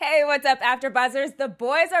what's up, AfterBuzzers? The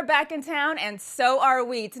boys are back in town, and so are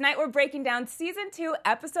we. Tonight, we're breaking down Season 2,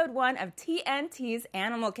 Episode 1 of TNT's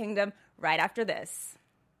Animal Kingdom right after this.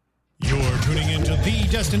 You're tuning into the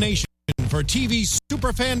destination for TV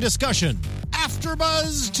superfan discussion,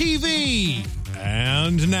 AfterBuzz TV.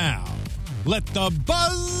 And now, let the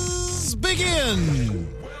buzz begin.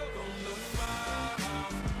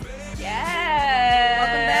 Yes.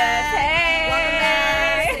 Welcome back.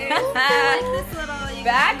 Hey. Welcome back. I like this little.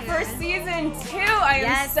 Back for Season 2. I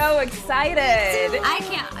am so excited. I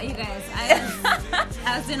can't, you guys.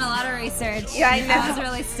 I was doing a lot of research. Yeah, I know. I was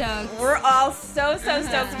really stoked. We're all so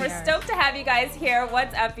stoked. We're stoked to have you guys here.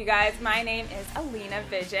 What's up, you guys? My name is Alina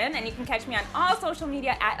Vision, and you can catch me on all social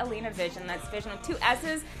media at Alina Vision. That's Vision with 2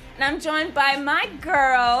 S's. And I'm joined by my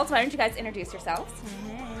girls. Why don't you guys introduce yourselves?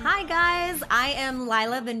 Hi, guys. I am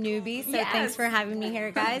Lila the newbie, so thanks for having me here,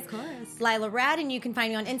 guys. Of course. Lila Rad, and you can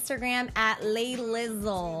find me on Instagram at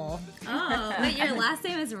Laylizzle. Oh, wait, your last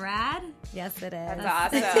name is Rad? Yes, it is. That's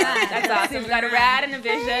awesome. That's awesome. We got a Rad and a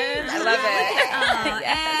Vision. I love it. Oh,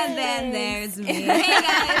 and then there's me. Hey,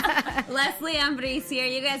 guys. Leslie Ambris here.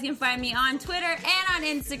 You guys can find me on Twitter and on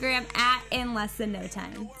Instagram at In Less Than No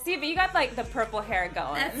Time. See, but you got like the purple hair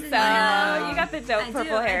going. That's so enough. you got the dope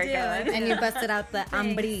purple hair going. And you busted out the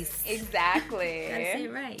Ambris. Exactly. Gotta say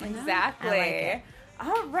it right, you know? Exactly. I like it.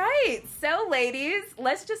 All right. So, ladies,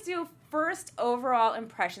 let's just do first overall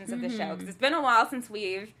impressions of the show, because it's been a while since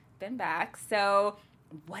we've been back. So,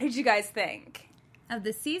 what did you guys think? Of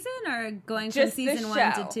the season or going Just from the season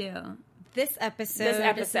 1 show. to 2? This episode.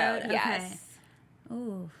 Okay. Yes.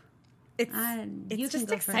 Ooh. It's, you it's can just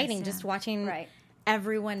go exciting first, yeah. just watching Right.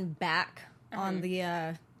 everyone back on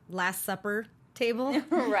the Last Supper table.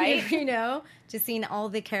 Right. You know, just seeing all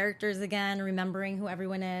the characters again, remembering who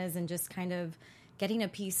everyone is, and just kind of getting a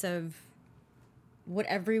piece of what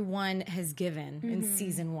everyone has given in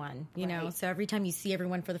season 1, you know? So every time you see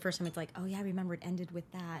everyone for the first time, it's like, oh yeah, I remember it ended with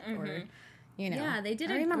that, or, you know. Yeah, they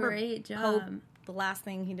did I a remember great job. Pope, the last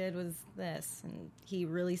thing he did was this, and he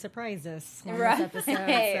really surprised us on Right. this episode.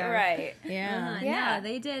 So, Right. Yeah. Yeah. No,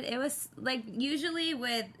 they did. It was like usually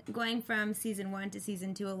with going from season 1 to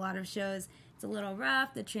season 2, a lot of shows, it's a little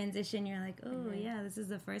rough. The transition, you're like, oh yeah, this is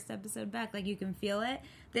the first episode back. Like you can feel it.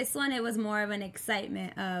 This one, it was more of an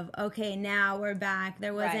excitement of, okay, now we're back.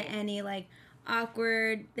 There wasn't any like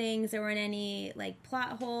awkward things. There weren't any like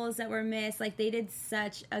plot holes that were missed. Like they did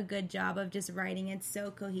such a good job of just writing it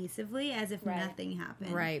so cohesively as if nothing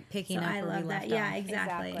happened. Right, picking So up I where love we that. left Yeah, off.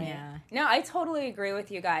 exactly. Yeah. No, I totally agree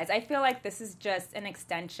with you guys. I feel like this is just an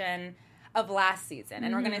extension of last season,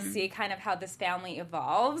 and we're going to see kind of how this family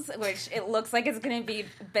evolves, which it looks like it's going to be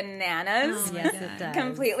bananas. Oh my Yes, God. it does.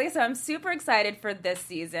 Completely. So I'm super excited for this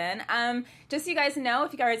season. Just so you guys know,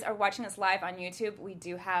 if you guys are watching us live on YouTube, we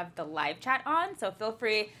do have the live chat on, so feel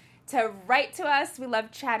free to write to us. We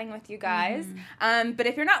love chatting with you guys. But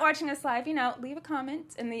if you're not watching us live, you know, leave a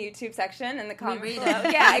comment in the YouTube section in the comments read below.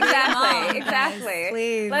 it. Yeah, Read them all, exactly. Exactly.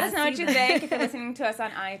 Please. Let us know what see you that. think. If you're listening to us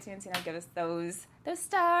on iTunes, you know, give us those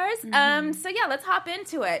stars. So yeah, let's hop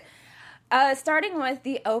into it. Starting with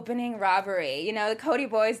the opening robbery. You know, the Cody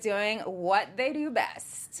boys doing what they do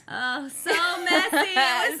best. Oh, so messy.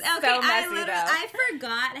 It was, okay, So messy, I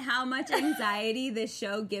forgot how much anxiety this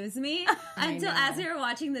show gives me until as we were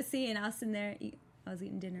watching the scene, I was sitting there. I was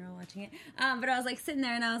eating dinner while watching it. But I was like sitting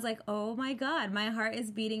there and I was like, oh my God, my heart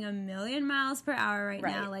is beating 1,000,000 miles per hour right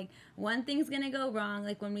now. Like one thing's going to go wrong.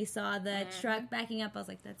 Like when we saw the truck backing up, I was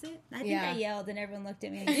like, that's it. I think I yelled and everyone looked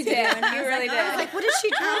at me. Like, You did. You really did. I was like, what is she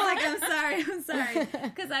doing? I was like, I'm sorry.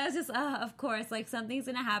 Because I was just, of course, like something's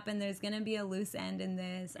going to happen. There's going to be a loose end in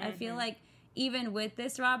this. I feel like even with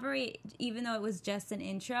this robbery, even though it was just an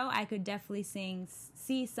intro, I could definitely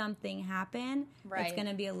see something happen. Right. It's going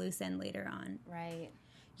to be a loose end later on. Right.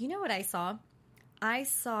 You know what I saw? I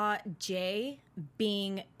saw Jay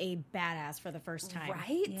being a badass for the first time.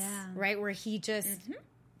 Right? Yeah. Right, where he just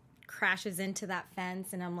crashes into that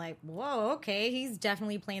fence, and I'm like, whoa, okay, he's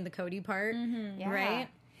definitely playing the Cody part, Yeah. right?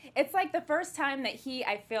 It's like the first time that he,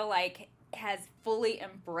 I feel like, has fully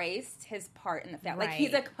embraced his part in the family. Like,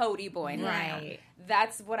 he's a Cody boy now. Right.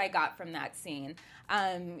 That's what I got from that scene.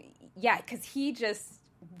 Yeah, because he just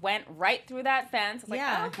went right through that fence. I was like,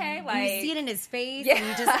 oh, okay. Like, you see it in his face, Yeah. and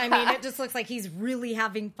you just, I mean, it just looks like he's really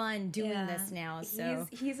having fun doing this now, so.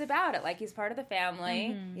 he's about it. Like, he's part of the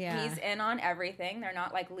family. Yeah. He's in on everything. They're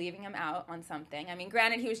not, like, leaving him out on something. I mean,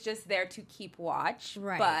 granted, he was just there to keep watch.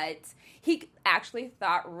 Right. But actually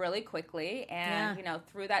thought really quickly and,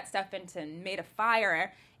 threw that stuff into, made a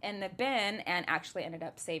fire in the bin and actually ended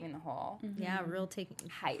up saving the whole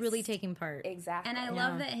heist. Really taking part. Exactly. And I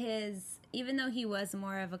love that even though he was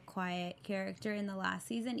more of a quiet character in the last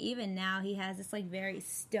season, even now he has this, like, very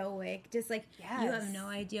stoic, just like, you have no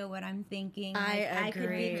idea what I'm thinking. I could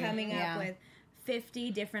be coming up with 50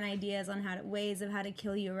 different ideas on ways of how to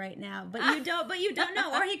kill you right now, but you don't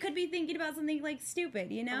know. Or he could be thinking about something, like, stupid,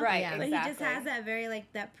 Right, But he just has that very,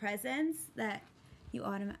 like, that presence that you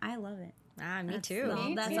I love it. Me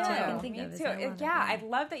too. That's all I can think of. I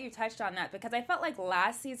love that you touched on that because I felt like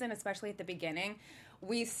last season, especially at the beginning,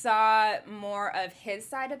 we saw more of his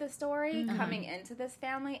side of the story coming into this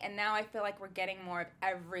family, and now I feel like we're getting more of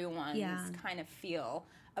everyone's kind of feel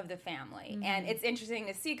of the family. And it's interesting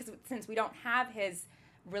to see because since we don't have his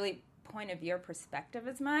really point of view or perspective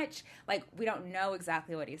as much, like, we don't know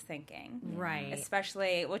exactly what he's thinking. Right.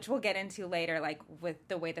 Especially, which we'll get into later, like, with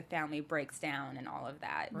the way the family breaks down and all of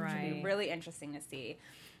that. Which will be really interesting to see.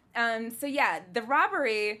 So, the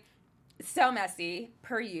robbery, so messy,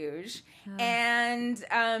 per usual. And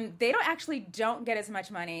they don't get as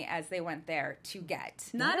much money as they went there to get.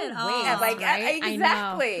 Not at all.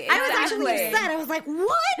 Exactly. I was actually upset. I was like,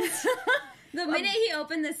 what? The minute he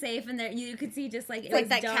opened the safe and there, you could see just like it like was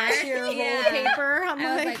that dark. cashier wallpaper. I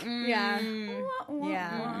was like,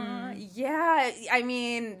 yeah. I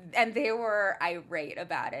mean, and they were irate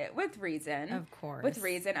about it with reason. Of course, with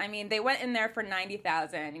reason. I mean, they went in there for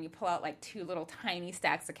 $90,000, and you pull out like two little tiny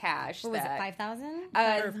stacks of cash. What was it? 5,000?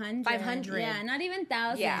 500. Yeah, not even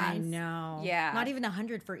thousands. Yeah, I know. Yeah, not even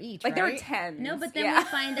 100 for each. Like right? there were 10. No, but then we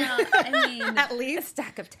find out. I mean, at least a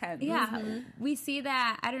stack of 10. Yeah, we see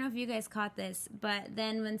that. I don't know if you guys caught this, but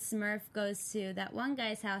then when Smurf goes to that one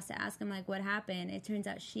guy's house to ask him like what happened, it turns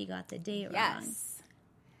out she got the date wrong.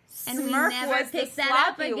 And Smurf we never was picked the that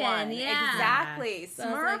up sloppy again. one. Yeah. Exactly. So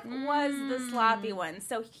Smurf was the sloppy one.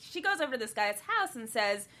 So she goes over to this guy's house and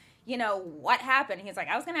says, what happened? He's like,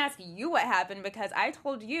 I was going to ask you what happened because I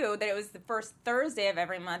told you that it was the first Thursday of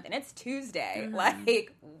every month and it's Tuesday.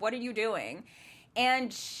 Like, what are you doing?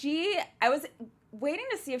 And I was waiting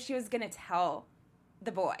to see if she was going to tell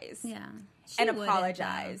the boys. Yeah. And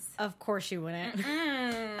apologize. Of course she wouldn't.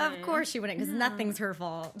 Of course she wouldn't, because nothing's her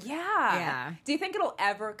fault. Yeah. Do you think it'll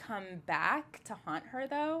ever come back to haunt her,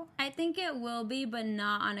 though? I think it will be, but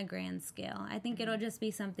not on a grand scale. I think it'll just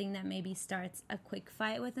be something that maybe starts a quick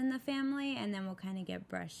fight within the family, and then we'll kind of get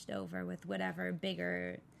brushed over with whatever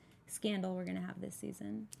bigger scandal we're going to have this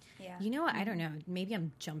season. Yeah. You know what? I don't know. Maybe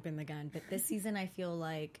I'm jumping the gun, but this season I feel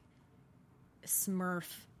like Smurf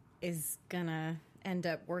is going to end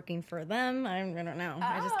up working for them. I don't know.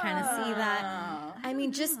 I just kind of see that. I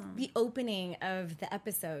mean, just the opening of the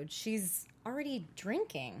episode, she's already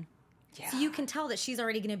drinking. Yeah. So you can tell that she's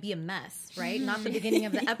already going to be a mess, right? Not the beginning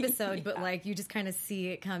of the episode, but like you just kind of see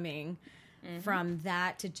it coming from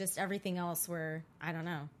that to just everything else where, I don't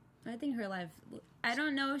know. I think her life, I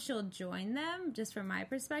don't know if she'll join them, just from my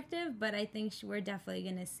perspective, but I think we're definitely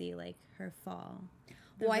going to see like her fall.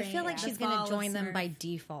 Well, I feel like she's going to join them by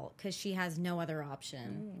default because she has no other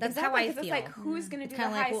option. That's exactly, how I feel. It's like, who's going to do the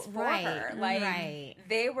heist for her? Like,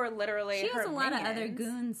 they were literally She has her a lot minions. of other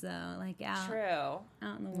goons, though, like out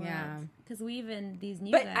in the world. Yeah. Because we even, these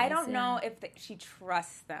new guys. But I don't know if she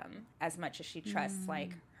trusts them as much as she trusts,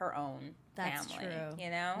 like, her own That's family. True. You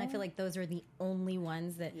know? And I feel like those are the only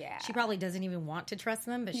ones that she probably doesn't even want to trust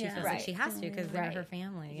them, but she feels like she has to because they're her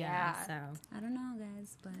family. Yeah. So I don't know,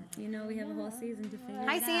 guys, but we have a whole season to figure it out.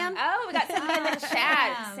 Hi, Sam. Oh, we got somebody in the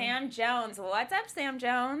chat. Sam Jones. What's up, Sam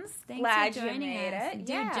Jones? Thanks Glad for joining you made us. it.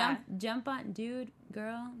 Dude, jump on, dude,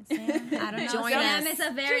 girl, Sam. I don't know. Join Sam us. is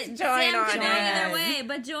a very Just Sam join can go on either in. way,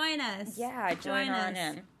 but join us. Yeah, join on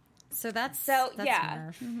in. So that's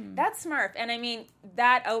yeah, Smurf. That's Smurf. And I mean,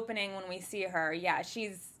 that opening when we see her,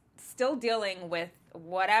 she's still dealing with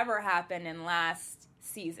whatever happened in last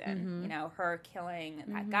season. You know, her killing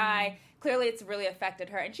that guy. Clearly, it's really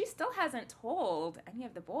affected her, and she still hasn't told any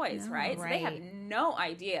of the boys, right? So they have no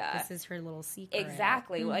idea. This is her little secret.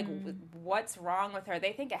 Exactly. Like, what's wrong with her?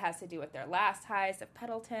 They think it has to do with their last heist of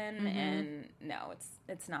Pendleton, and no,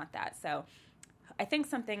 it's not that. So I think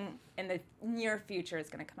something in the near future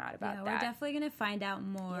is going to come out about that. We're definitely going to find out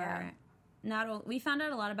more. We found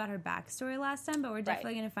out a lot about her backstory last time, but we're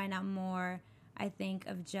definitely going to find out more, I think,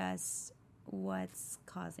 of just what's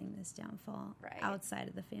causing this downfall outside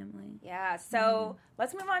of the family. Yeah, so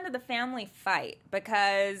let's move on to the family fight,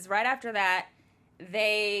 because right after that,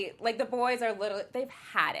 the boys are literally, they've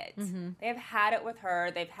had it. They've had it with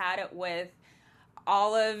her. They've had it with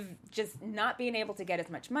Olive just not being able to get as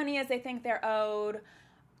much money as they think they're owed.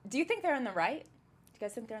 Do you think they're in the right? You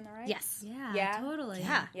guys think they're in the right? Yes. Yeah, totally.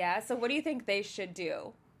 Yeah. Yeah. So what do you think they should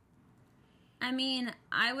do? I mean,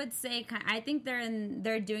 I would say I think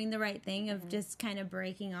they're doing the right thing of just kind of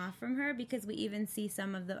breaking off from her, because we even see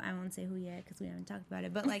some of I won't say who yet because we haven't talked about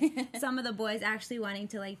it, but like some of the boys actually wanting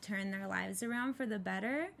to like turn their lives around for the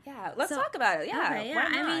better. Yeah, let's talk about it. Yeah, okay, yeah. Why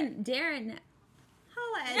not? I mean, Darren.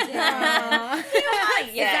 Holla at Darren.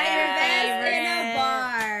 Is that your best in a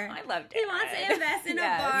bar? I love Darren. He wants to invest in a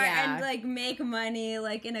bar and like make money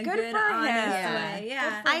like in a good honest way.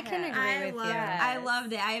 Yeah, I can agree with you. I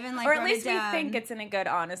loved it. I even like or at wrote least it we down. think it's in a good,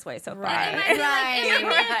 honest way so far. It might be like, it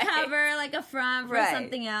might be a cover, like a front for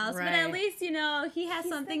something else, but at least he has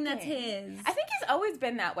something that's his. I think he's always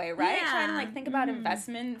been that way, right? Yeah. Trying to like think about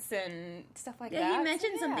investments and stuff like that. Yeah, he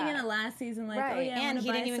mentioned something in the last season, like, oh yeah, and he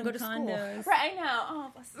didn't even go to condos. School. Right, I know.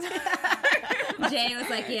 Oh, Jay was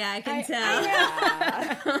like, yeah, I can tell.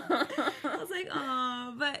 I was like,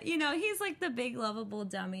 oh, but he's like the big lovable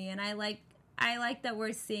dummy, and I like that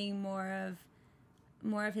we're seeing more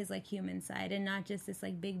of his like human side and not just this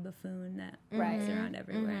like big buffoon that moves around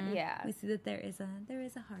everywhere. Yeah, we see that there is a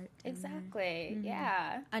heart. Exactly.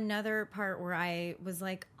 Yeah. Another part where I was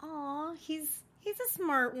like, oh, he's a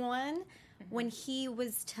smart one, when he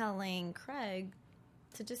was telling Craig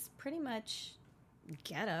to just pretty much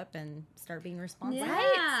get up and start being responsible. Yeah,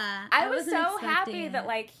 right? I was so happy it. that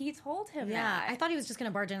like he told him that. I thought he was just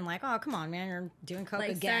gonna barge in like, oh come on man, you're doing coke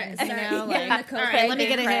like, again, start, like, all right, let me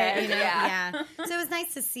get a hit, Yeah. So it was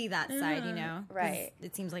nice to see that side, right?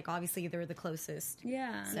 It seems like obviously they're the closest.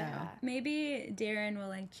 Yeah. So maybe Darren will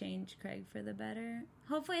like change Craig for the better.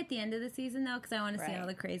 Hopefully at the end of the season though, because I want to see all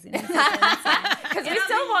the craziness. Because we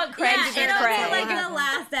still want Craig to be Craig. Like the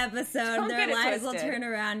last episode, their lives will turn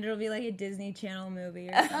around. It'll be like a Disney Channel movie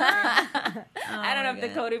or something. I don't know if the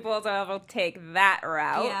Cody Bulls will take that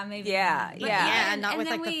route. Yeah, maybe. Yeah, not with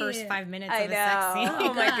like the first 5 minutes of a sex scene.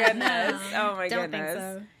 Oh my goodness. Oh my Don't goodness.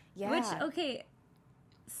 think so. Yeah. Which, okay,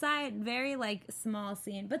 side, very like small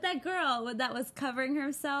scene, but that girl that was covering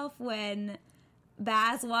herself when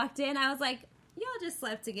Baz walked in, I was like, y'all just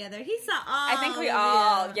slept together. He saw all. I think we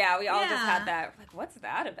all just had that. Like, what's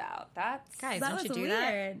that about? Guys, that don't was you do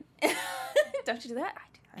weird. that? Don't you do that? I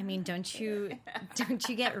do. I mean, don't you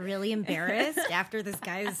get really embarrassed after this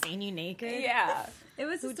guy is seeing you naked? Yeah. It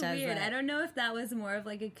was just weird. I don't know if that was more of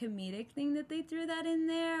like a comedic thing that they threw that in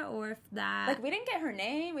there, or if that like we didn't get her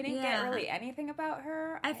name. We didn't get really anything about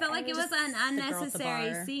her. I felt like it was an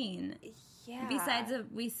unnecessary scene. Yeah. Besides,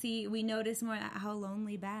 we notice more how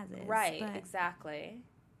lonely Baz is. Right. But exactly.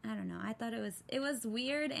 I don't know. I thought it was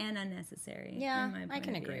weird and unnecessary. Yeah, I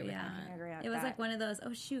can agree with that. It was like one of those,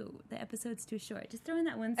 oh shoot, the episode's too short. Just throw in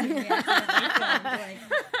that one scene we accidentally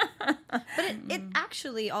filmed. But it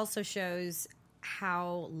actually also shows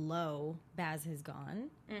how low Baz has gone.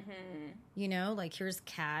 Mm-hmm. Like here's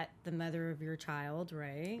Kat, the mother of your child,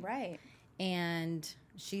 right? Right. And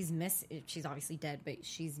she's obviously dead, but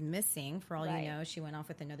she's missing for all you know. She went off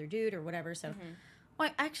with another dude or whatever, so... Well,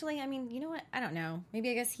 actually, I mean, you know what? I don't know. Maybe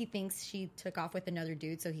I guess he thinks she took off with another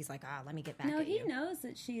dude, so he's like, let me get back at you. No, he knows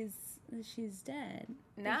that she's dead.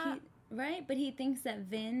 No. Right? But he thinks that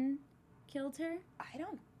Vin killed her? I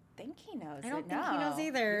don't think he knows. I don't think he knows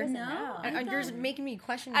either. You're making me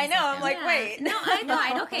question I know. I'm like, wait. No, I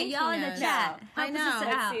know. Okay, y'all in the chat. I know.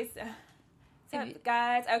 Let's see. What's up,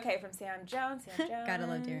 guys? Okay, from Sam Jones. Gotta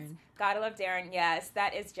love Darren. Gotta love Darren. Yes,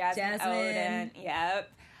 that is Jasmine Oden. Yep.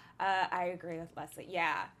 I agree with Leslie.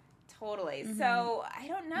 Yeah, totally. Mm-hmm. So, I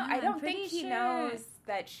don't know. I don't think he knows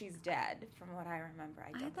that she's dead, from what I remember.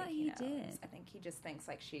 I thought he did. I think he just thinks,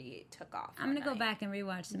 like, she took off. I'm going to go back and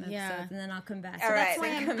rewatch some episodes, and then I'll come back. So that's why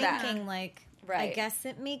I'm thinking, like, I guess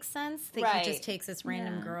it makes sense that he just takes this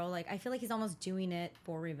random girl. Like, I feel like he's almost doing it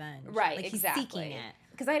for revenge. Right, like, exactly. He's seeking it.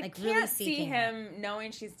 Because I can't really see him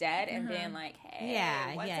knowing she's dead and being like,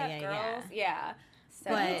 hey, what's up, girls? Yeah. So.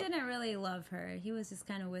 But he didn't really love her. He was just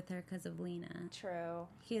kind of with her because of Lena. True.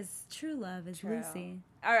 His true love is Lucy.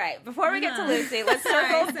 All right. Before we get to Lucy, let's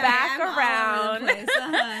circle back around.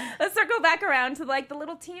 Let's circle back around to like the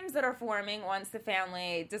little teams that are forming once the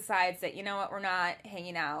family decides that, you know what, we're not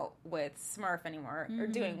hanging out with Smurf anymore or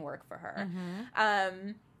doing work for her.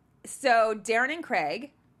 So Darren and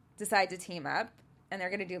Craig decide to team up, and they're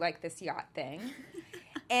going to do like this yacht thing.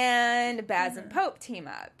 And Baz and Pope team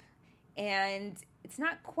up. And it's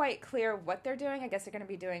not quite clear what they're doing. I guess they're going to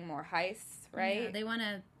be doing more heists, right? Yeah, they want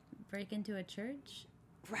to break into a church.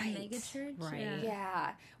 Right. A mega church. Right.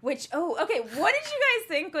 Yeah. Which, okay. What did you guys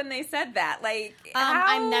think when they said that? Like,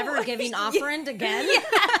 I'm never giving offering again.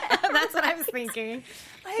 That's what I was thinking.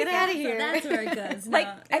 Like, get out of here. That's where it goes. No, like,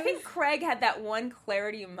 I think Craig had that one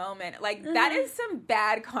clarity moment. Like, that is some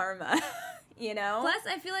bad karma. you know? Plus,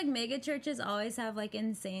 I feel like mega churches always have, like,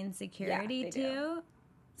 insane security, they too. do.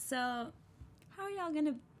 So, how are y'all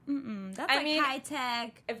gonna... That's I like mean, high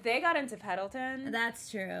tech. If they got into Pendleton, That's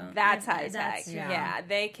true. that's high tech. That's true. Yeah,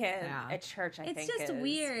 they can. Yeah. A church, I think, It's just is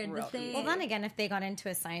weird real that they- easy. Well, then again, if they got into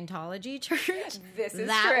a Scientology church, This is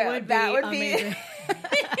that true. would That be would amazing.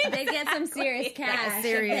 They get some serious cash. if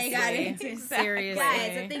they got Seriously. into- Seriously.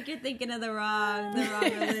 Guys, I think you're thinking of the wrong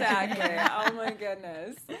religion. Exactly. Oh my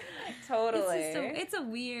goodness. Totally. It's a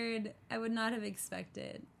weird. I would not have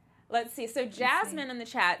expected. Let's see. So Jasmine in the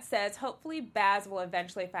chat says, hopefully Baz will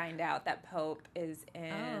eventually find out that Pope is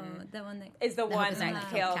The one that is the one is that not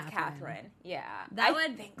killed Catherine. Catherine. Yeah, that I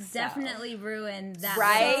would think so. definitely ruin that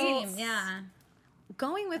Right? team. Yeah.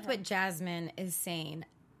 Going with what Jasmine is saying,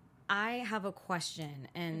 I have a question,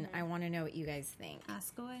 and I want to know what you guys think.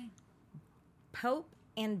 Ask away. Pope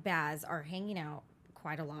and Baz are hanging out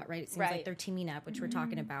quite a lot, right? It seems Right. like they're teaming up, which we're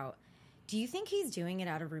talking about. Do you think he's doing it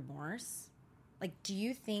out of remorse? Like, do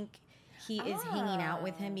you think he is hanging out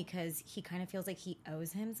with him because he kind of feels like he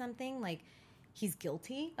owes him something? Like, he's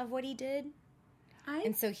guilty of what he did?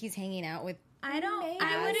 And so he's hanging out with I don't.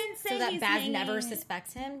 Baz I wouldn't say so that he's Baz hanging, never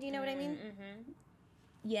suspects him. Do you know what I mean?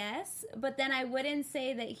 Yes, but then I wouldn't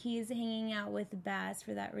say that he's hanging out with Baz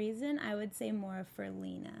for that reason. I would say more for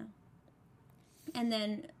Lena, and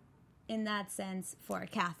then in that sense for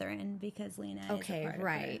Catherine because Lena. Okay, is a part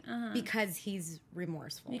right. Of her. Because he's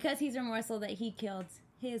remorseful. Because he's remorseful that he killed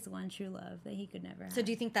his one true love that he could never have. So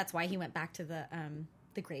do you think that's why he went back to the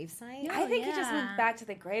gravesite? I think he just yeah. went back to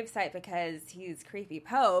the gravesite because he's creepy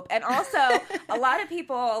Pope. And also, a lot of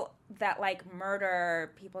people that, like,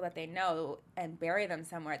 murder people that they know and bury them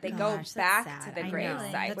somewhere, they go Gosh, that's back sad. to the I know.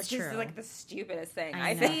 gravesite, That's which is, true. like, the stupidest thing,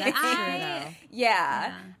 I I know, think. that's true, though.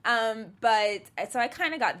 Yeah. But, so I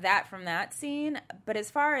kind of got that from that scene. But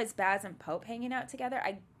as far as Baz and Pope hanging out together,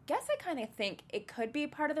 I guess I kind of think it could be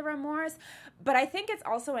part of the remorse, but I think it's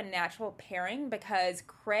also a natural pairing because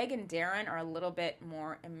Craig and Darren are a little bit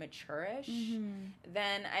more immature-ish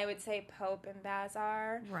than I would say Pope and Baz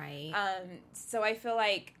are. Right. So I feel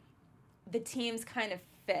like the teams kind of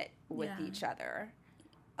fit with Yeah. each other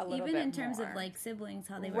a little even bit in terms more. of like siblings,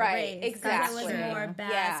 how they were Right, raised. exactly. It was more Baz,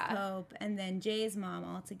 Yeah. Pope, and then Jay's mom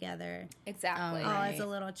all together. Exactly. Oh, All right. as a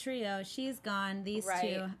little trio. She's gone. These Right.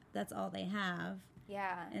 two, that's all they have.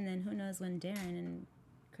 Yeah. And then who knows when Darren and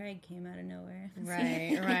Craig came out of nowhere.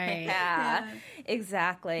 right, right. Yeah,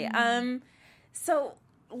 exactly. So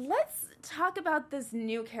let's talk about this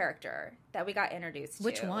new character that we got introduced to.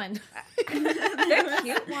 Which one? The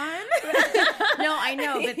cute one. No, I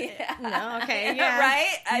know, but no, okay, yeah.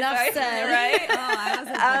 Right? Enough I said. right? Oh, I wasn't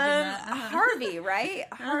thinking that. Harvey, right?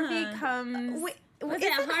 Harvey comes... Wait, Was is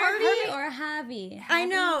it it Harvey or Javi? I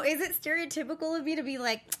know. Is it stereotypical of me to be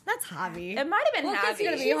like, that's Javi? It might have been Well, because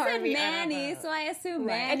Javi. she said Harvey, I don't Manny, know. so I assume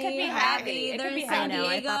Right. Manny. It could be Javi. It They're could be in San Javi. I know, I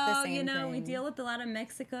Diego. thought the same You know, we thing. deal with a lot of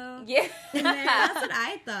Mexico. Yeah. And that's what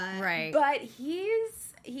I thought. Right. But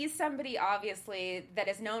he's somebody, obviously, that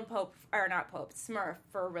has known Smurf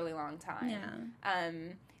for a really long time. Yeah.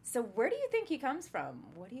 So where do you think he comes from?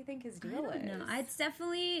 What do you think his deal is? No, it's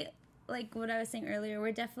definitely like what I was saying earlier.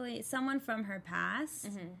 We're definitely someone from her past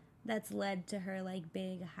that's led to her like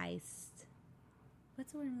big heist.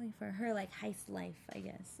 What's the word I'm looking for? Her like heist life, I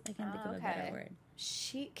guess. I can't think of a better okay. word.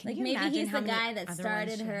 Can Like you maybe imagine he's how the many guy that other started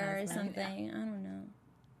ones she her or has now? something. I don't know.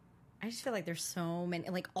 I just feel like there's so many,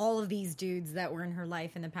 like all of these dudes that were in her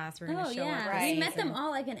life in the past were going to Oh show yeah, up. right. we met them all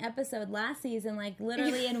like an episode last season, like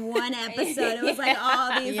literally in one episode. It was like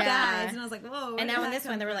all these Yeah. guys, and I was like, whoa. And now in this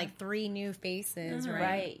one, there were like 3 new faces, right?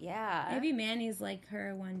 Right, yeah. maybe Manny's like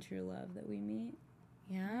her one true love that we meet.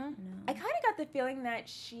 Yeah. I kind of got the feeling that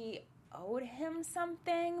she owed him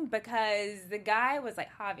something because the guy was like,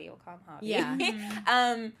 Javi, we'll call him Javi.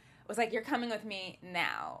 Yeah. Was like, you're coming with me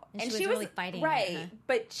now. And she was really fighting it, right, huh?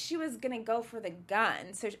 but she was going to go for the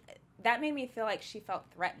gun. So that made me feel like she felt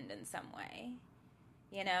threatened in some way.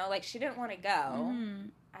 You know, like she didn't want to go.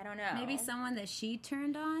 I don't know. Maybe someone that she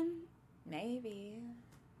turned on, Maybe.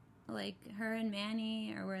 like her and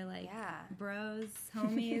Manny, or were like Yeah. bros,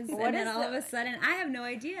 homies, What and then is all of the- a sudden, I have no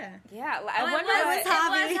idea. Yeah. I Oh, wonder it was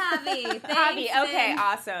what... Javi. Javi. Thanks, Okay, Vin.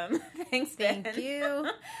 awesome. Thanks, Thank Vin. you.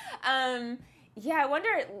 Yeah, I wonder,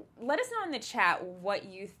 let us know in the chat what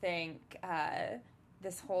you think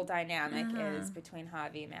this whole dynamic is between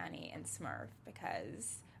Javi, Manny, and Smurf,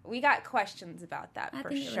 because we got questions about that I for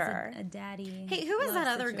think sure. it was a daddy. Hey, who was love that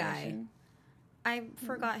other guy? situation. I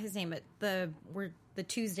forgot his name, but the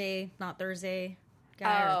Tuesday, not Thursday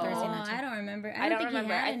guy or Thursday Night Chat? I don't remember. I don't think he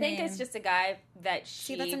remember. had a I think name. it's just a guy that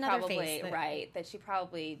she that's another probably face that she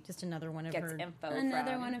probably Just another one of gets her. info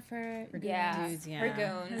Another from. one of her Yeah, dudes, yeah. her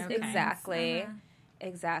goons. Okay. Exactly. Uh-huh.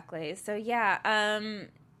 Exactly. So yeah,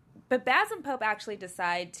 but Baz and Pope actually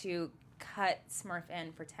decide to cut Smurf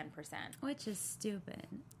in for 10%. Which is stupid.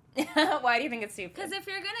 Why do you think it's stupid? Because if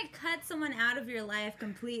you're going to cut someone out of your life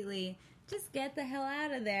completely, just get the hell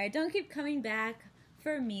out of there. Don't keep coming back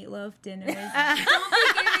for meatloaf dinners. Don't be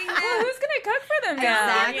giving them... Well, who's gonna cook for them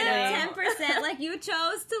now? Exactly. 10%. Like, you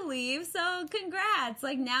chose to leave, so congrats.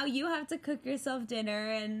 Like, now you have to cook yourself dinner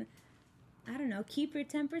and, I don't know, keep your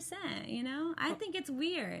 10%, you know? I think it's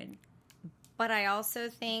weird. But I also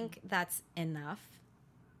think that's enough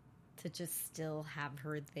to just still have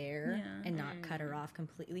her there and not cut her off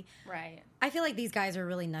completely. Right. I feel like these guys are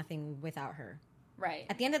really nothing without her. Right.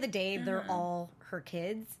 At the end of the day, they're all her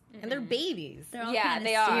kids, and they're babies. They're all Yeah, kinda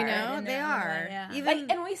they are. stupid You know, in they their own are. way, yeah.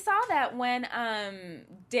 Even And we saw that when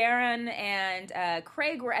Darren and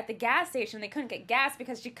Craig were at the gas station. They couldn't get gas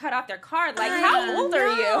because she cut off their card. Like, how old are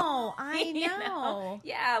you? I You know.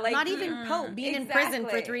 Yeah, like Not even Pope being in prison for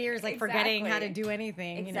Exactly. 3 years, like forgetting how to Exactly. do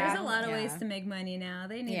anything. You know? There's a lot of Yeah. ways to make money now.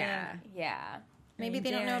 They need Yeah. Yeah. Maybe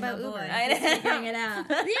they don't Jared, know about oh Uber. boy. I know. He's figuring it out.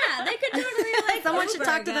 Yeah, they could totally like Someone should Uber,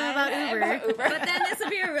 talk to them guys. about Uber. About Uber. But then this would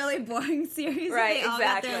be a really boring series Right, if they all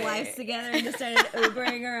got their exactly. lives together and just started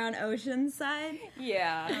Ubering around Oceanside.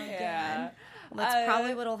 Yeah. Yeah. That's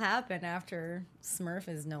probably what'll happen after Smurf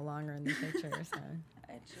is no longer in the picture. So.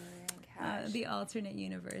 The alternate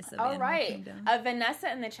universe of All Animal right. Kingdom.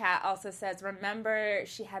 Vanessa in the chat also says, remember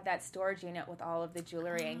she had that storage unit with all of the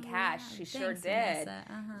jewelry and cash. yeah. She sure Thanks, did. Vanessa.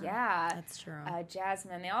 Uh-huh. Yeah. That's true.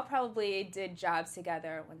 Jasmine, they all probably did jobs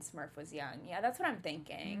together when Smurf was young. Yeah, that's what I'm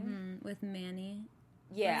thinking. With Manny.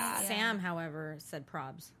 Yeah. Sam, however, said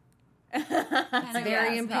probs. Kind of very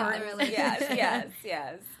aspect of important. the relationship.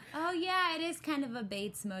 Yes. Oh, yeah, it is kind of a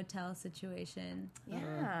Bates Motel situation.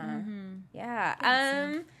 Yeah.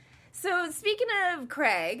 Yeah. So speaking of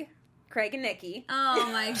Craig and Nikki. Oh,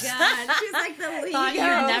 my God. She's like the lead. Thought you'd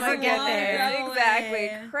girl. never Like, get whoa, there. no Exactly.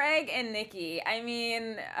 way. Craig and Nikki. I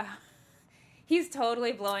mean, he's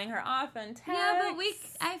totally blowing her off on text. Yeah, but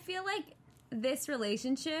I feel like this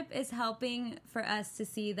relationship is helping for us to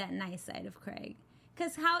see that nice side of Craig.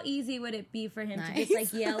 Because how easy would it be for him to just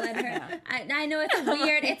like yell at her? I know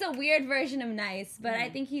it's a weird version of nice, but I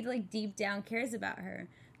think he like deep down cares about her.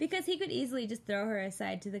 Because he could easily just throw her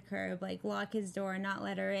aside to the curb, like lock his door and not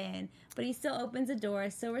let her in. But he still opens the door,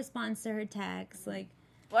 still responds to her texts. Like,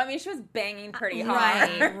 Well, I mean, she was banging pretty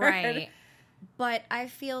hard. Right. But I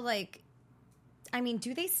feel like, I mean,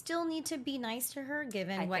 do they still need to be nice to her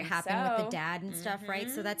given I what think happened with so. the dad and stuff, right?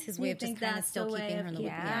 So that's his way You of just think kind of that's still the way keeping her of in the loop.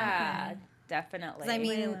 keeping- Yeah, Okay. definitely. 'Cause I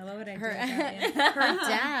mean, Layla, what would I do her, without you? her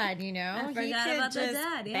dad, you know, I he forgot could about the just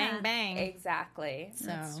dad, yeah. bang, bang. exactly. So,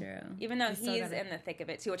 That's true. Even though He's still he's got it. in the thick of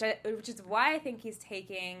it too, which is why I think he's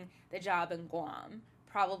taking the job in Guam,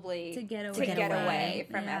 probably To get away away.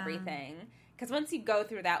 from Yeah. everything. Because once you go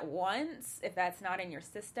through that once, if that's not in your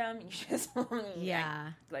system, you just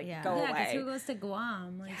Yeah. like Yeah. go Yeah, because away. who goes to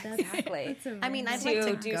Guam? Like, that's, Exactly. that's a I mean, I'd really-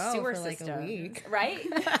 like to do go sewer for like systems, a week. right?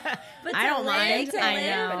 But I to don't live, mind. to I live,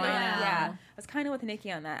 know. Yeah. I was kind of with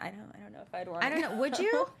Nikki on that. I don't know if I'd want. I don't know. Would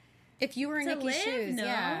you? If you were in To Nikki's live? shoes, No.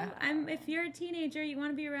 yeah. If you're a teenager, you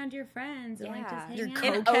want to be around your friends and like just hang Your out.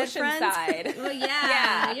 in cokehead friends? Oceanside. Well, yeah,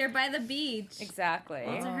 Yeah. you're by the beach. Exactly.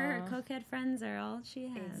 To her, cokehead friends are all she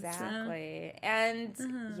has. so- Exactly.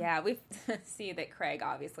 And yeah, we see that Craig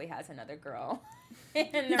obviously has another girl. in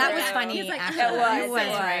the That was room. funny. He's like, actually. It It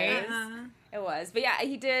was, right? It was. But yeah,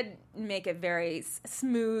 he did make a very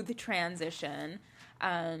smooth transition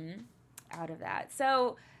out of that.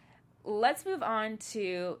 So let's move on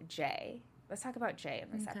to Jay. Let's talk about Jay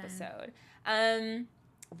in this episode.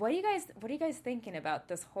 What are you guys thinking about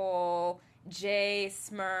this whole Jay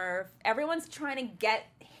Smurf? Everyone's trying to get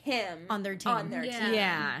him On their team.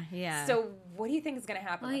 Yeah. Yeah. So what do you think is going to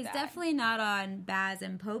happen? Well, with he's that? definitely not on Baz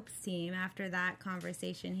and Pope's team after that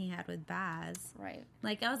conversation he had with Baz. right.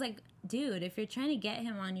 Like, I was like, dude, if you're trying to get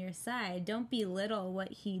him on your side, don't belittle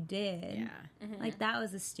what he did. Yeah. Like, that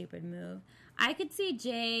was a stupid move. I could see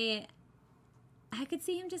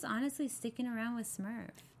him just honestly sticking around with Smurf.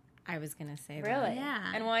 I was going to say that. Really?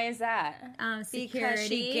 Yeah. And why is that? Security. Because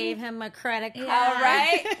she gave him a credit card. Yeah. All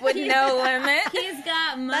right, with no limit. He's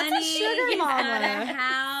got money. sugar He's mama. got a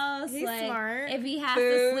house. He's like, smart. If he has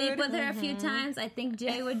Food. to sleep with her a few times, I think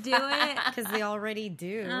Jay would do it. Because they already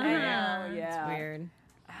do. Uh-huh. I know, It's yeah. weird.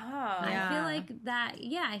 Oh, I Yeah. feel like that.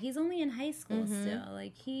 Yeah, he's only in high school still.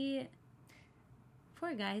 Like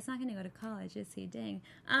poor guy, he's not going to go to college, is he? Dang.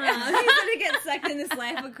 He's going to get sucked in this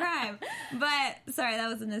life of crime. But, sorry, that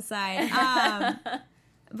was an aside.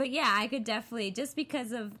 But yeah, I could definitely, just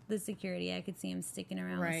because of the security, I could see him sticking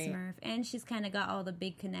around with Smurf. And she's kind of got all the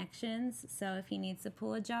big connections, so if he needs to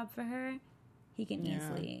pull a job for her, he can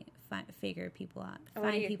easily figure people out,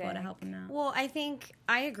 find people to help him out. Well,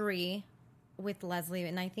 I agree with Leslie,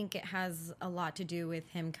 and I think it has a lot to do with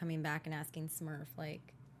him coming back and asking Smurf,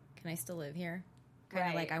 like, can I still live here? Kind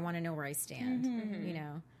of like, I want to know where I stand, you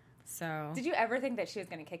know? So, did you ever think that she was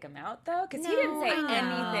going to kick him out, though? Because he didn't say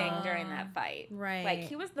anything during that fight. Right. Like,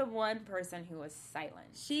 he was the one person who was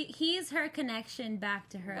silent. He's her connection back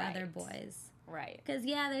to her other boys. Right. Because,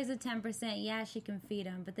 there's a 10%. Yeah, she can feed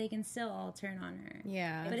them, but they can still all turn on her.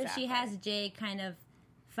 Yeah. But if she has Jay kind of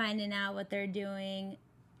finding out what they're doing,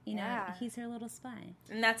 you know, he's her little spy.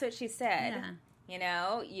 And that's what she said. Yeah. You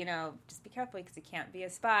know, just be careful because you can't be a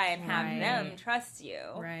spy and have them trust you.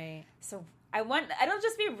 Right. So it'll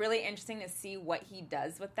just be really interesting to see what he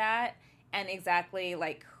does with that and exactly,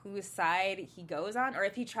 like, whose side he goes on, or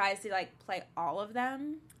if he tries to, like, play all of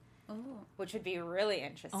them. Oh. Which would be really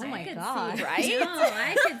interesting. Oh my God. Right? No,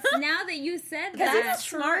 I could, now that you said that. Because he's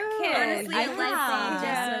a smart kid. Honestly,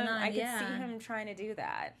 I could see him trying to do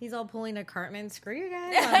that. He's all pulling a Cartman, screw you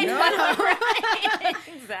guys. I know, right?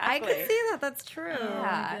 Exactly. I could see that. That's true.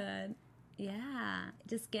 Yeah. Good. Yeah.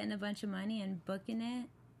 Just getting a bunch of money and booking it.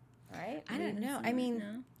 Right? I don't know. I mean, I don't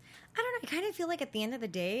know. I kind of feel like at the end of the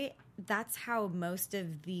day, that's how most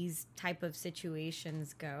of these type of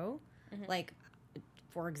situations go. Mm-hmm. Like,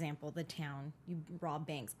 for example, the town, you rob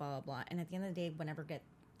banks, blah, blah, blah. And at the end of the day, whenever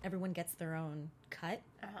everyone gets their own cut,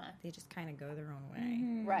 they just kind of go their own way.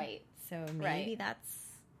 Mm-hmm. Right. So maybe that's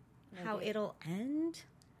how it'll end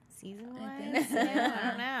season-wise. I think so. I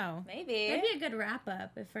don't know. Maybe. That'd be a good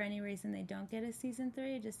wrap-up if for any reason they don't get a season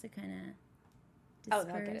 3, just to kind of... Oh,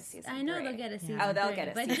 they'll get a season 3. I know they'll get a season 3. Oh, they'll get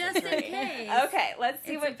a season 3. But just in case. Okay, let's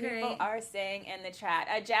see what people are saying in the chat.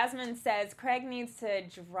 Jasmine says, Craig needs to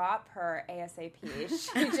drop her ASAP.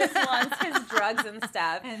 She just wants his drugs and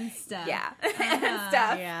stuff. And stuff. Yeah. And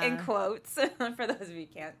stuff, in quotes, for those of you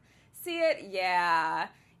who can't see it. Yeah.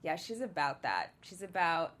 Yeah, she's about that. She's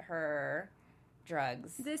about her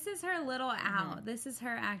drugs. This is her little out. Mm-hmm. This is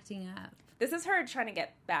her acting up. This is her trying to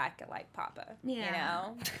get back at, like, Papa. Yeah. You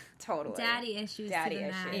know? Totally. Daddy issues. Daddy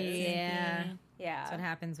issues. Yeah. Yeah. That's what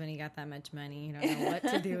happens when you got that much money. You don't know what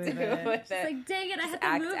to do with it. It's like, dang it, I have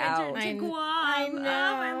to move it to Guam. I know.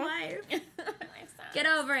 Oh, my life. Get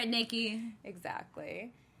over it, Nikki.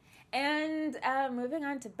 Exactly. And moving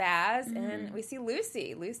on to Baz, and we see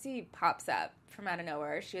Lucy. Lucy pops up from out of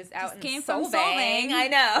nowhere. She was out in Solvang. I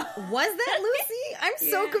know. Was that Lucy? I'm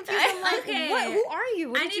so confused. I'm like, what? Who are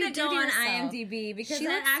you? What I need to go on IMDb because she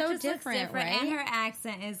that looks actress so different, looks different, right? and her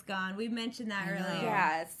accent is gone. We mentioned that earlier.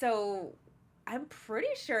 Yeah, so I'm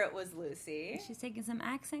pretty sure it was Lucy. She's taking some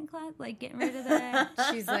accent class, like getting rid of the...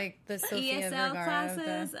 She's like the Sofia ESL Vergara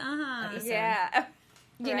classes. Yeah.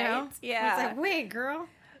 You know? Yeah. It's like, wait, girl.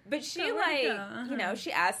 But she, you know,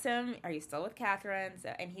 she asked him, are you still with Catherine?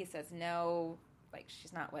 So, and he says, no, like,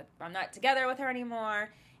 I'm not together with her anymore.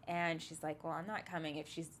 And she's like, well, I'm not coming if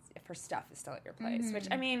her stuff is still at your place. Mm-hmm. Which,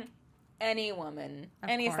 I mean, any woman,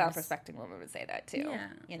 any self-respecting woman would say that too. Yeah.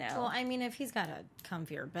 You know? Well, I mean, if he's got a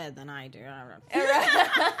comfier bed than I do, I don't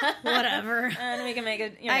know. Whatever. And we can make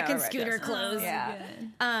it, I can scoot her clothes. Yeah.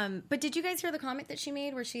 But did you guys hear the comment that she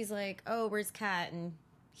made where she's like, oh, where's Kat? And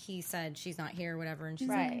he said she's not here or whatever, and she's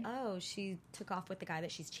like, oh, she took off with the guy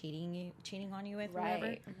that she's cheating on you with or whatever.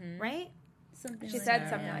 Mm-hmm. Right? She said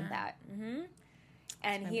something like that. Mm-hmm.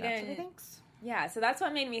 And he didn't. What he thinks. Yeah, so that's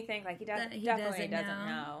what made me think, like, he definitely doesn't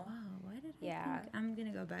know. Oh, why did I think? I'm going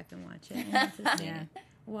to go back and watch it to see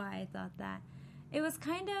why I thought that. It was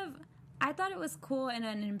kind of, I thought it was cool in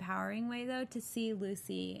an empowering way, though, to see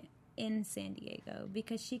Lucy in San Diego,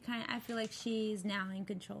 because I feel like she's now in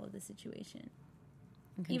control of the situation.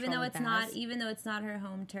 Even though it's not her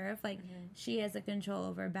home turf, like she has a control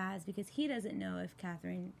over Baz, because he doesn't know if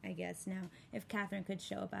Catherine, I guess now, if Catherine could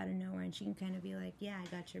show up out of nowhere and she can kind of be like, yeah, I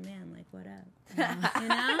got your man, like, what up? You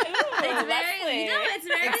know? It's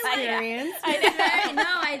very experience. I don't have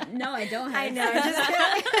I know,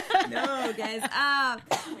 just no, guys.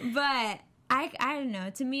 But I don't know.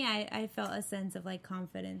 To me, I felt a sense of like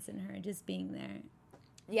confidence in her just being there.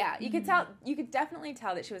 Yeah, you could tell. You could definitely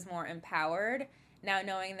tell that she was more empowered now,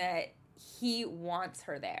 knowing that he wants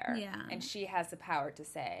her there. Yeah. And she has the power to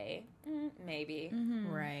say, maybe.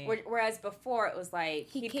 Right. Whereas before it was like,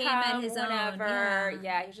 He he'd came come at his own, whenever.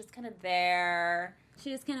 yeah. He was just kind of there. She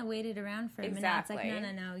just kind of waited around for him. Exactly. And now it's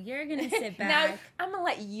like, no. You're going to sit Now, back. I'm going to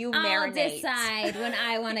let you I'll marinate. decide when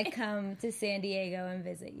I want to come to San Diego and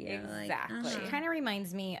visit you. Exactly. Like, It kind of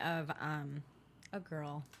reminds me of a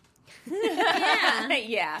girl. yeah.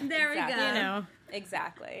 Yeah. There exactly. we go. You know.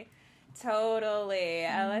 Exactly. Totally.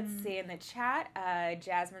 Let's see in the chat.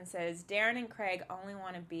 Jasmine says, Darren and Craig only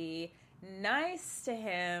want to be nice to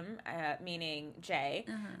him, meaning Jay,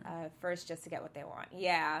 first just to get what they want.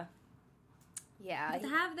 Yeah. Yeah. But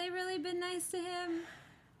have they really been nice to him?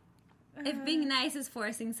 If being nice is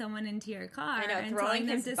forcing someone into your car I know, and throwing telling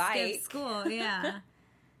them his to bike. skip school, yeah.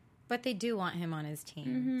 But they do want him on his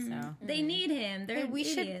team, so. They need him. They're We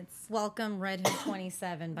idiots. should welcome Red Hood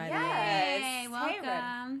 27, by the way. Yes. Hey, Red.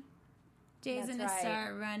 welcome. Jay's That's gonna right.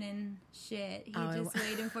 start running shit. He's Oh, just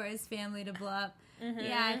waiting for his family to blow up.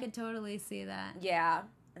 Yeah, I could totally see that. Yeah.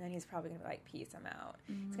 And then he's probably going to be like, peace, I'm out.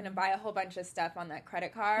 He's going to buy a whole bunch of stuff on that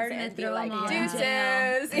credit card He's gonna and be throw like, them all in deuces.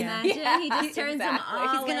 jail. Imagine he just turns them exactly.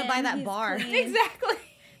 all He's gonna buy in. that He's bar. clean. Exactly.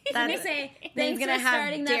 He's gonna say, Then thanks he's gonna for have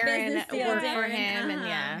starting that Darren business deal, work for Darren. him, and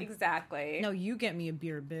yeah. Exactly. No, you get me a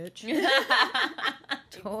beer, bitch.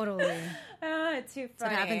 Totally. Too funny. That's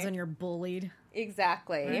what happens when you're bullied.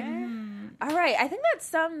 Exactly. All right. I think that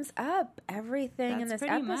sums up everything in That's this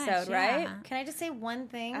pretty much, episode, right? yeah. Can I just say one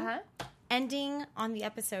thing? Uh-huh. Ending on the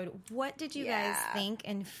episode, what did you guys Yeah. think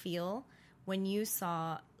and feel when you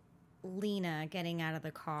saw Lena getting out of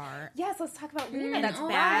the car? Yes, let's talk about Lena. That's oh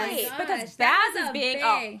Baz. my gosh, Because that Baz was is a being big-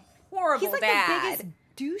 a horrible He's like dad. the biggest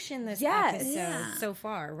douche in this Yes. episode Yeah. so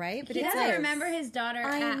far, right? But He it's doesn't like, remember his daughter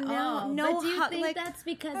I at know. all. No, but do you think like, that's I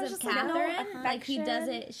because was of just like, no Catherine? Like he does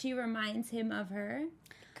affection. it, she reminds him of her.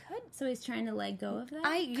 Could So he's trying to let go of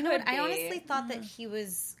that? you know what? Could I be. honestly thought that he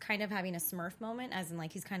was kind of having a Smurf moment, as in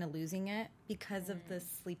like he's kind of losing it because of the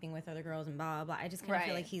sleeping with other girls and blah blah blah. I just kind of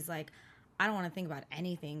feel Right. like he's like, I don't want to think about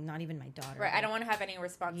anything, not even my daughter. Right. I Like, don't want to have any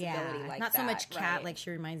responsibility like not that. so much Cat, right? like she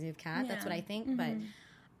reminds me of Cat. That's what Yeah. I think, but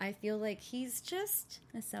I feel like he's just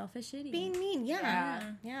A selfish idiot. being mean. Yeah.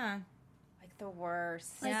 Yeah. Like the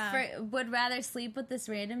worst. Like, Yeah. would rather sleep with this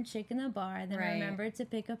random chick in the bar than Right. remember to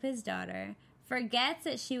pick up his daughter. Forgets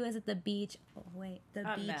that she was at the beach. Oh, wait, the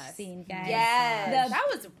A beach mess. scene, guys. Yes. The- that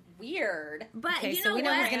was weird. But Okay, you so know we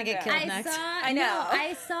know what? who's gonna get killed I next. I know.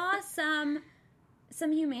 I saw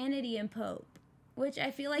some humanity in Pope, which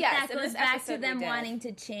I feel like Yes, that in goes this back episode to we them did. wanting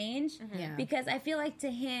to change. Yeah. Because I feel like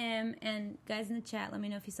to him, and guys in the chat, let me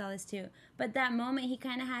know if you saw this too, but that moment he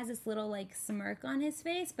kind of has this little like smirk on his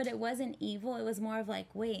face, but it wasn't evil. It was more of like,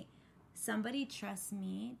 wait, somebody trusts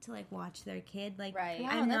me to like watch their kid. Like, Right.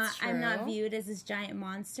 I'm Wow, not that's I'm not true. viewed as this giant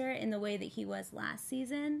monster in the way that he was last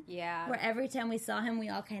season. Yeah. Where every time we saw him, we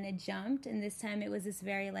all kind of jumped, and this time it was this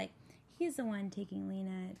very like, he's the one taking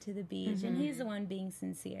Lena to the beach, and he's the one being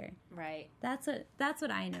sincere. Right. That's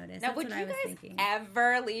what I noticed. Now, That's would what you I was guys thinking.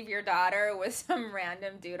 ever leave your daughter with some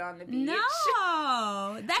random dude on the beach? No,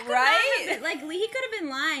 that could Right? not have been, like he could have been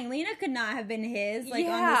lying. Lena could not have been his. Like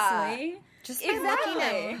Yeah. on the swing. Just by Exactly.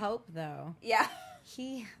 looking at Hope, though. Yeah.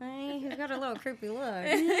 He's got a little creepy look.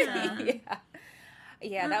 Yeah. Yeah.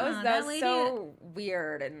 Yeah, that was that was lady- so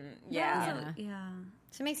weird and yeah. So, yeah.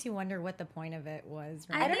 So it makes you wonder what the point of it was,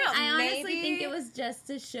 I right? don't know, I honestly maybe- think it was just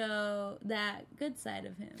to show that good side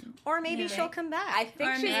of him. Or maybe Yeah. she'll come back. I think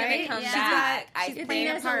Or she's maybe- gonna come yeah. back. She's I got- You think think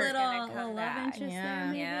there's a she's little gonna come love back. interest Yeah. there?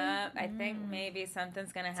 Maybe? Yeah, I think maybe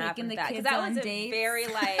something's gonna happen Taking with the that because kids that on was a dates. very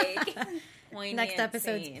like poignant Next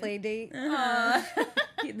episode's scene. play date.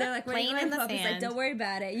 They're like, what are you Playing in going the for? He's like, sand. don't worry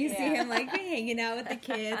about it. You see Yeah. him like hanging out with the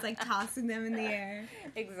kids, like tossing them in the air.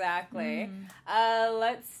 Exactly.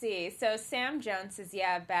 Let's see. So Sam Jones says,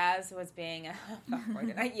 "Yeah, Baz was being a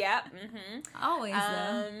fuckboy." Yep. Mm-hmm. Always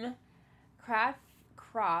though.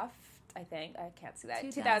 Croft, I think I can't see that.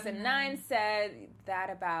 2009 said that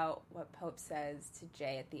about what Pope says to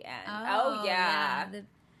Jay at the end.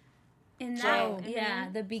 In that, Joe.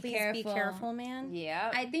 the be Please careful. be careful, man.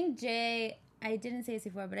 Yeah. I think Jay, I didn't say this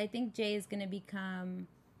before, but I think Jay is going to become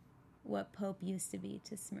what Pope used to be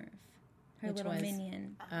to Smurf. Her Which little was?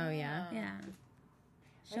 minion. Oh, yeah. Yeah.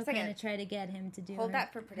 She'll a second. kind of try to get him to do Hold her,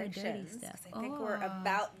 that for her dirty predictions. stuff. 'Cause I think we're Oh.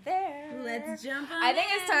 about there. Let's jump on I think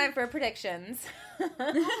in. it's time for predictions. All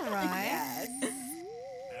right. Yes.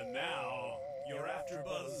 And now, your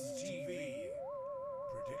AfterBuzz TV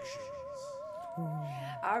predictions.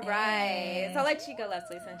 All right. So I'll let you go,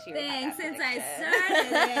 Leslie, since you Thanks, have since I predictions.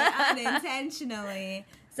 started it unintentionally.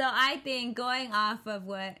 So I think going off of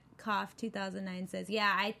what Cough 2009 says,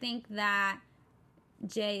 yeah, I think that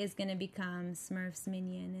Jay is going to become Smurf's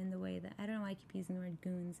minion in the way that, I don't know why I keep using the word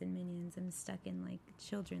goons and minions. I'm stuck in like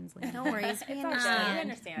children's land. No worries, we It's all good. understand. We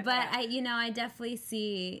understand. But yeah. I definitely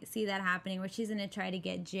see that happening where she's going to try to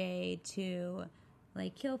get Jay to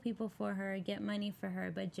like kill people for her, get money for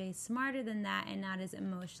her, but Jay's smarter than that and not as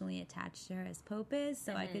emotionally attached to her as Pope is,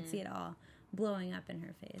 so I could see it all blowing up in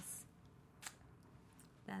her face.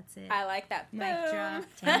 That's it. I like that. Mic Boom. drop.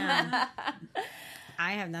 Damn.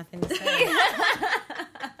 I have nothing to say.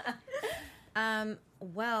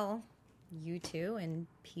 Well, you two and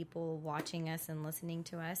people watching us and listening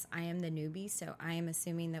to us, I am the newbie, so I am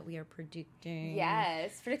assuming that we are predicting.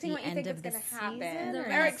 Yes, predicting The what you end think of is the going to happen. season,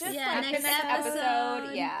 Or or just yeah, like the next next episode.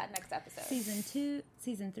 episode. Yeah, next episode. Season 2,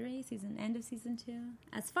 Season 3, end of Season 2.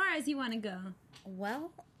 As far as you want to go.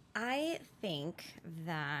 Well, I think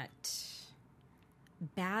that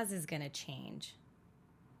Baz is going to change.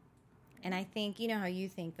 And I think, you know how you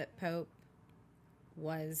think that Pope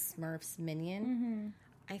was Smurf's minion?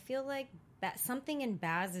 Mm-hmm. I feel like something in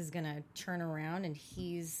Baz is going to turn around and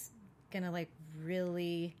he's going to, like,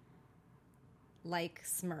 really like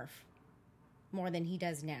Smurf more than he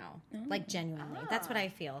does now. Like, genuinely. That's what I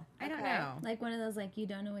feel. I don't Okay. know. Like one of those, like, you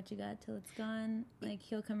don't know what you got till it's gone. Like,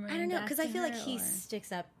 he'll come running I don't know, back because I to feel like her, he or-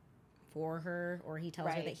 sticks up for her, or he tells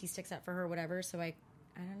her Right. that he sticks up for her, whatever. So I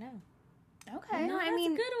don't know. Okay. No, I That's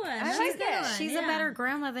mean, a good one. I That's like a good it. one. she's yeah. a better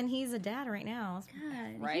grandma than he's a dad right now.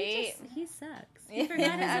 God, Right? He sucks. He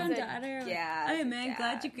forgot his As own a- daughter. Like, yeah, hey, as a man, dad.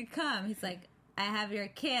 glad you could come. He's like, I have your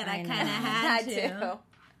kid. I I kind of know. had Had to. to.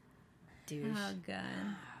 Douche. Oh,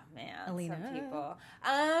 God. Man, Alina. some people.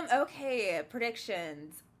 Okay,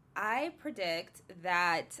 predictions. I predict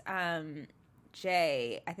that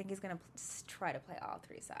Jay, I think he's going to try to play all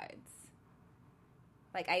three sides.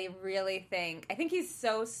 Like, I think he's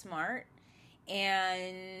so smart,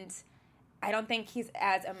 and I don't think he's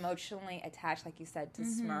as emotionally attached, like you said, to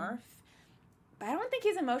Smurf. But I don't think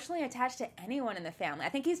he's emotionally attached to anyone in the family. I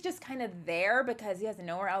think he's just kind of there because he has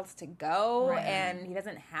nowhere else to go, Right. and he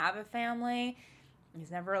doesn't have a family. He's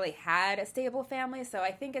never really had a stable family, so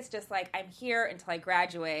I think it's just like, I'm here until I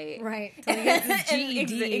graduate. Right. Till he gets his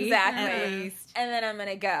GED. Exactly. At least. And then I'm going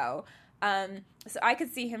to go. So I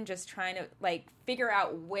could see him just trying to, like, figure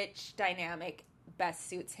out which dynamic best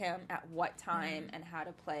suits him at what time and how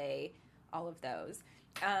to play all of those.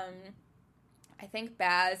 I think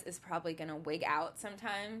Baz is probably going to wig out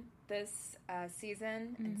sometime this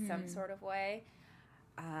season in some sort of way.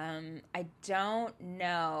 I don't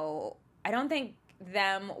know. I don't think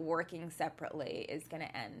them working separately is going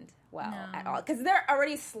to end well at all. Because they're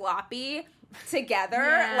already sloppy together.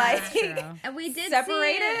 Yeah, like, true. And we did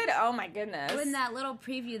separated. see Oh, my goodness. in that little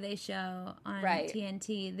preview they show on Right.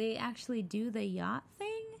 TNT, they actually do the yacht thing.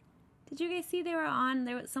 Did you guys see they were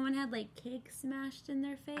on? Someone had like cake smashed in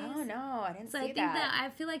their face. Oh, no. I didn't So see I think that I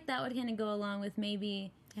feel like that would kind of go along with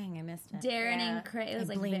maybe Dang, I missed it. Darren Yeah. and Craig. It was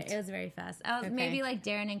I like blinked. it was very fast. Okay. Maybe like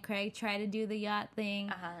Darren and Craig try to do the yacht thing.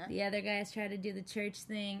 Uh-huh. The other guys try to do the church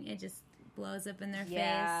thing. It just blows up in their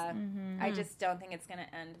Yeah. face. Mm-hmm. I just don't think it's going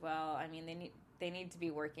to end well. I mean, they need to be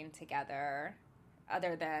working together.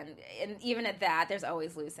 Other than, and even at that, there's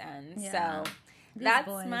always loose ends. Yeah. So These that's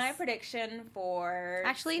boys. my prediction for.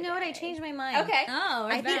 Actually, you know what? I today. changed my mind. Okay. Oh,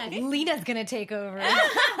 we're I back. think Lena's going to take over.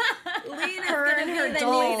 Lena's her gonna and be her the new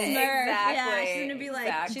dolls. Smurf. Exactly. Yeah, she's gonna be like,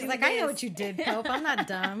 Exactly. She's do like, I know this. what you did, Pope. I'm not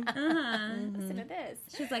dumb. Listen to this.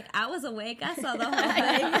 She's like, I was awake. I saw the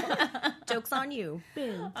whole thing. Joke's on you.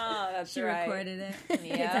 Boom. Oh, that's She right. recorded it. Yep.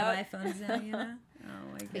 Kids have iPhones now, you know.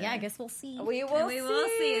 Oh my god. But yeah, I guess we'll see. We will We will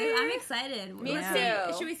see. I'm excited. Me Let's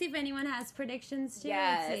too. see. Should we see if anyone has predictions too?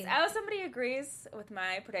 Yes. Let's see. Oh, somebody agrees with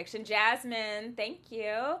my prediction. Jasmine, thank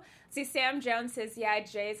you. See, Sam Jones says, yeah,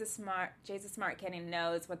 Jay's a smart kid and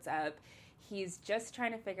knows what's up. He's just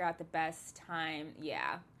trying to figure out the best time,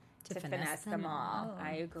 to finesse them all. Oh,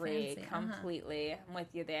 I agree fancy. completely. I'm with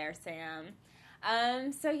you there, Sam.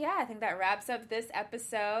 So yeah, I think that wraps up this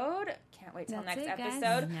episode. Can't wait till That's next it, guys.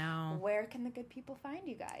 episode. No. Where can the good people find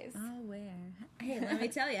you guys? Oh, where? Hey, let me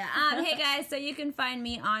tell you. Hey guys, so you can find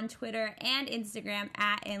me on Twitter and Instagram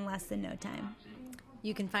at In Less Than No Time.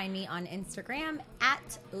 You can find me on Instagram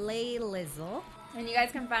at LayLizzle. And you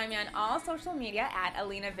guys can find me on all social media at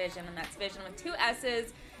Alina Vision, and that's Vision with 2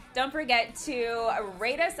 S's. Don't forget to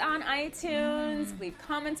rate us on iTunes. Leave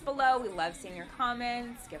comments below. We love seeing your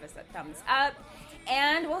comments. Give us a thumbs up.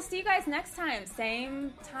 And we'll see you guys next time.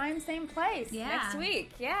 Same time, same place. Yeah. Next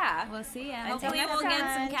week. Yeah. We'll see ya. Until Hopefully next we'll get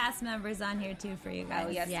time. some cast members on here too for you guys.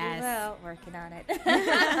 Oh, yes, Yes. we will. Working on it.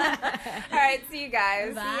 All right. See you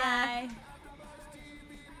guys. Bye.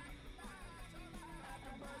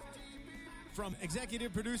 From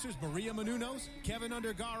executive producers Maria Menounos, Kevin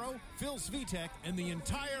Undergaro, Phil Svitek, and the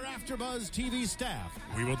entire AfterBuzz TV staff,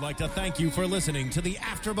 we would like to thank you for listening to the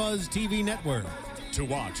AfterBuzz TV network. To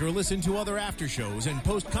watch or listen to other after shows and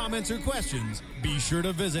post comments or questions, be sure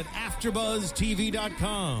to visit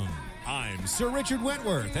AfterBuzzTV.com. I'm Sir Richard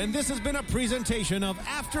Wentworth, and this has been a presentation of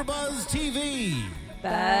AfterBuzz TV.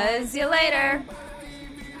 Buzz you later.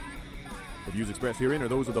 The views expressed herein are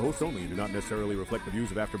those of the hosts only and do not necessarily reflect the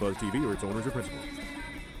views of AfterBuzz TV or its owners or principals.